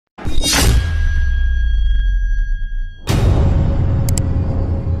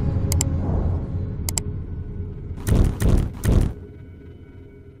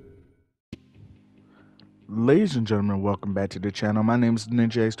Ladies and gentlemen, welcome back to the channel. My name is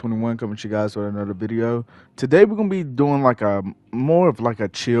NinjaX21, coming to you guys with another video. Today we're gonna be doing like a more of like a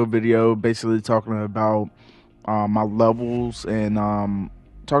chill video, basically talking about my levels and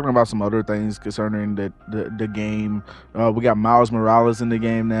talking about some other things concerning the game. We got Miles Morales in the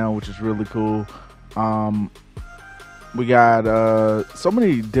game now, which is really cool. We got so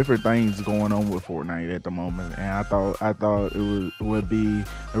many different things going on with Fortnite at the moment, and I thought it would be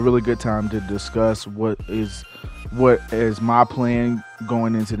a really good time to discuss what is my plan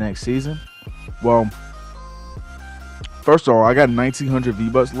going into next season. Well, first of all, I got 1900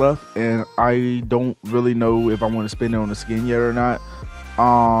 V-Bucks left, and I don't really know if I want to spend it on the skin yet or not.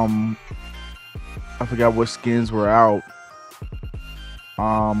 I forgot what skins were out,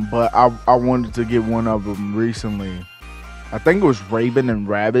 but I wanted to get one of them recently. I think it was Raven and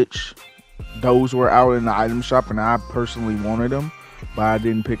Ravage. Those were out in the item shop, and I personally wanted them, but I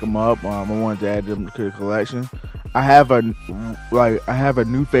didn't pick them up. I wanted to add them to the collection. I have a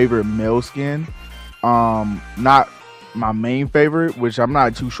new favorite male skin. Not my main favorite, which I'm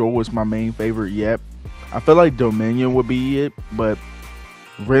not too sure what's my main favorite yet. I feel like Dominion would be it, but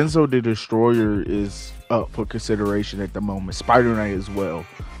Renzo the Destroyer is up for consideration at the moment. Spider Knight as well.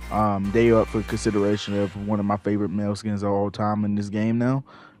 They up for consideration of one of my favorite male skins of all time in this game now,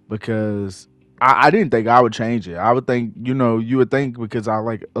 because I didn't think I would change it. I would think, you would think, because I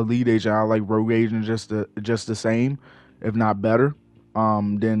like Elite Agent, I like Rogue Agent just the same, if not better,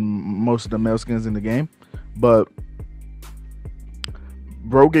 than most of the male skins in the game. But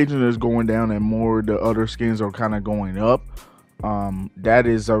Rogue Agent is going down, and more of the other skins are kind of going up. That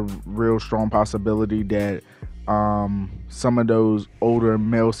is a real strong possibility that some of those older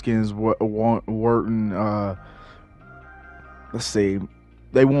male skins weren't let's see,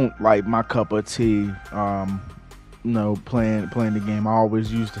 they won't like my cup of tea. Playing the game, I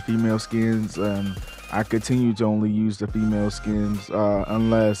always use the female skins, and I continue to only use the female skins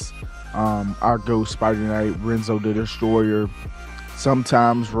unless I go Spider Knight, Renzo the Destroyer,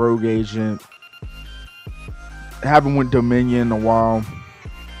 sometimes Rogue Agent. Haven't went Dominion in a while.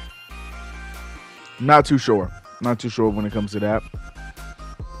 Not too sure when it comes to that.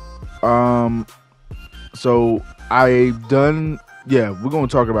 So I've done, we're gonna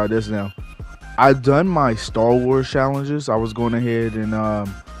talk about this now. I've done my Star Wars challenges. I was going ahead and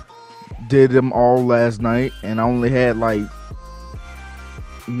did them all last night, and I only had like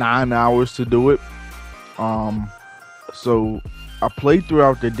 9 hours to do it. So I played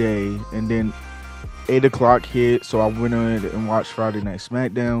throughout the day, and then 8 o'clock hit, so I went in and watched Friday Night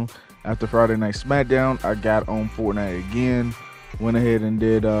SmackDown. After Friday Night SmackDown, I got on Fortnite again. Went ahead and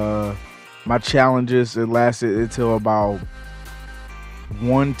did my challenges. It lasted until about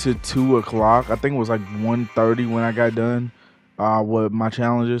 1 to 2 o'clock. I think it was like 1:30 when I got done with my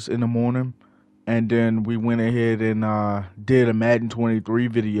challenges in the morning. And then we went ahead and did a Madden 23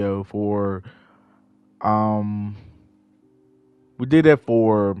 video for we did that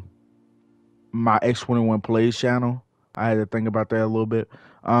for my X21 Plays channel. I had to think about that a little bit.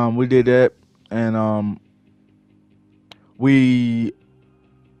 We did that, and we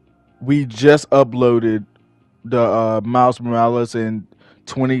just uploaded the Miles Morales and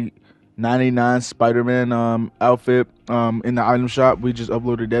 2099 Spider-Man outfit in the item shop. We just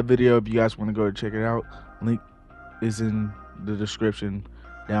uploaded that video. If you guys want to go check it out, link is in the description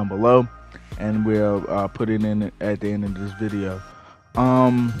down below, and we'll put it in at the end of this video.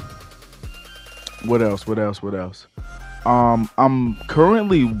 What else? I'm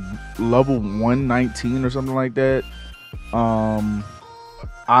currently level 119 or something like that. I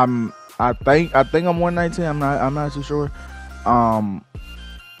think I'm 119. I'm not too sure.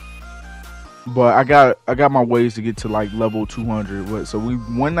 But I got my ways to get to like level 200. So we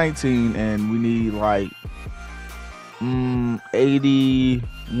 119, and we need like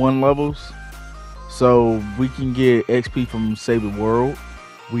 81 levels, so we can get XP from Save the World.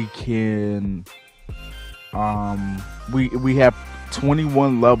 We can we have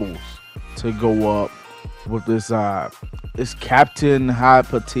 21 levels to go up with this it's Captain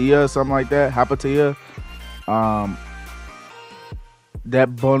Hypatia, something like that. Hypatia.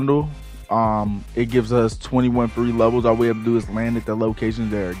 That bundle, it gives us 21 free levels. All we have to do is land at the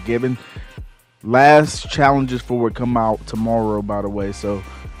locations that are given. Last challenges for it come out tomorrow, by the way, so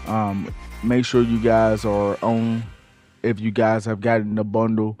make sure you guys are on if you guys have gotten the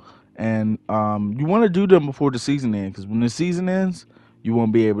bundle. And you want to do them before the season ends, because when the season ends, you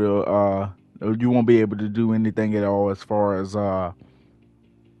won't be able to do anything at all as far as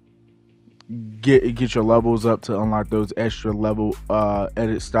get your levels up to unlock those extra level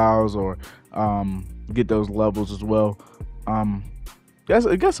edit styles, or get those levels as well.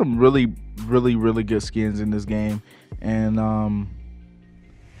 It got some really really good skins in this game, and I'm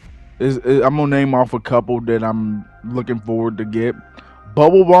gonna name off a couple that I'm looking forward to get.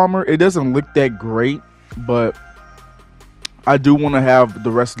 Bubble Bomber, it doesn't look that great, but I do want to have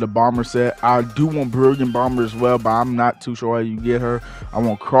the rest of the bomber set. I do want Brilliant Bomber as well, but I'm not too sure how you get her. I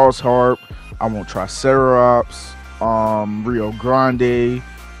want Cross Harp. I want Triceratops, Rio Grande,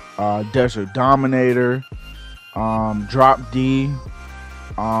 Desert Dominator, Drop D.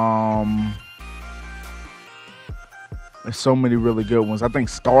 There's so many really good ones. I think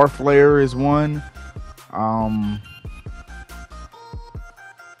Star Flare is one.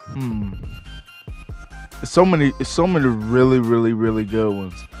 It's so many really good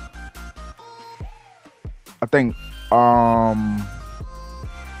ones. I think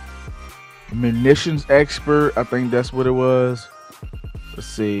Munitions Expert, I think that's what it was. Let's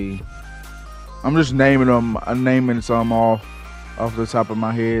see. I'm just naming them. I'm naming some off the top of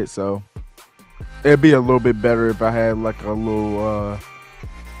my head, so it'd be a little bit better if I had like a little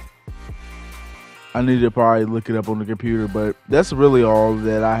I need to probably look it up on the computer, but that's really all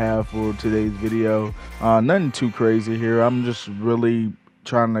that I have for today's video. Nothing too crazy here. I'm just really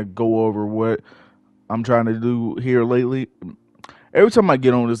trying to go over what I'm trying to do here lately. Every time I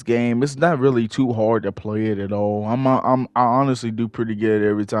get on this game, it's not really too hard to play it at all. I honestly do pretty good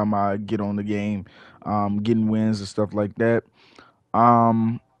every time I get on the game, getting wins and stuff like that.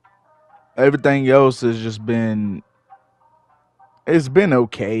 Everything else has just been, it's been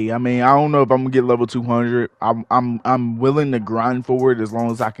okay. I mean, I don't know if I'm gonna get level 200. I'm willing to grind for it as long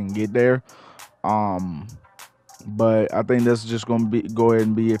as I can get there. But I think that's just gonna go ahead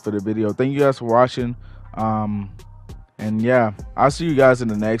and be it for the video. Thank you guys for watching. And yeah, I'll see you guys in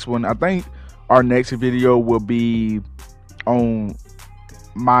the next one. I think our next video will be on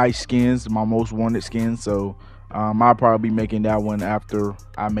my skins, my most wanted skins. So I'll probably be making that one after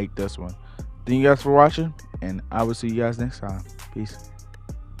I make this one. Thank you guys for watching, and I will see you guys next time. Peace.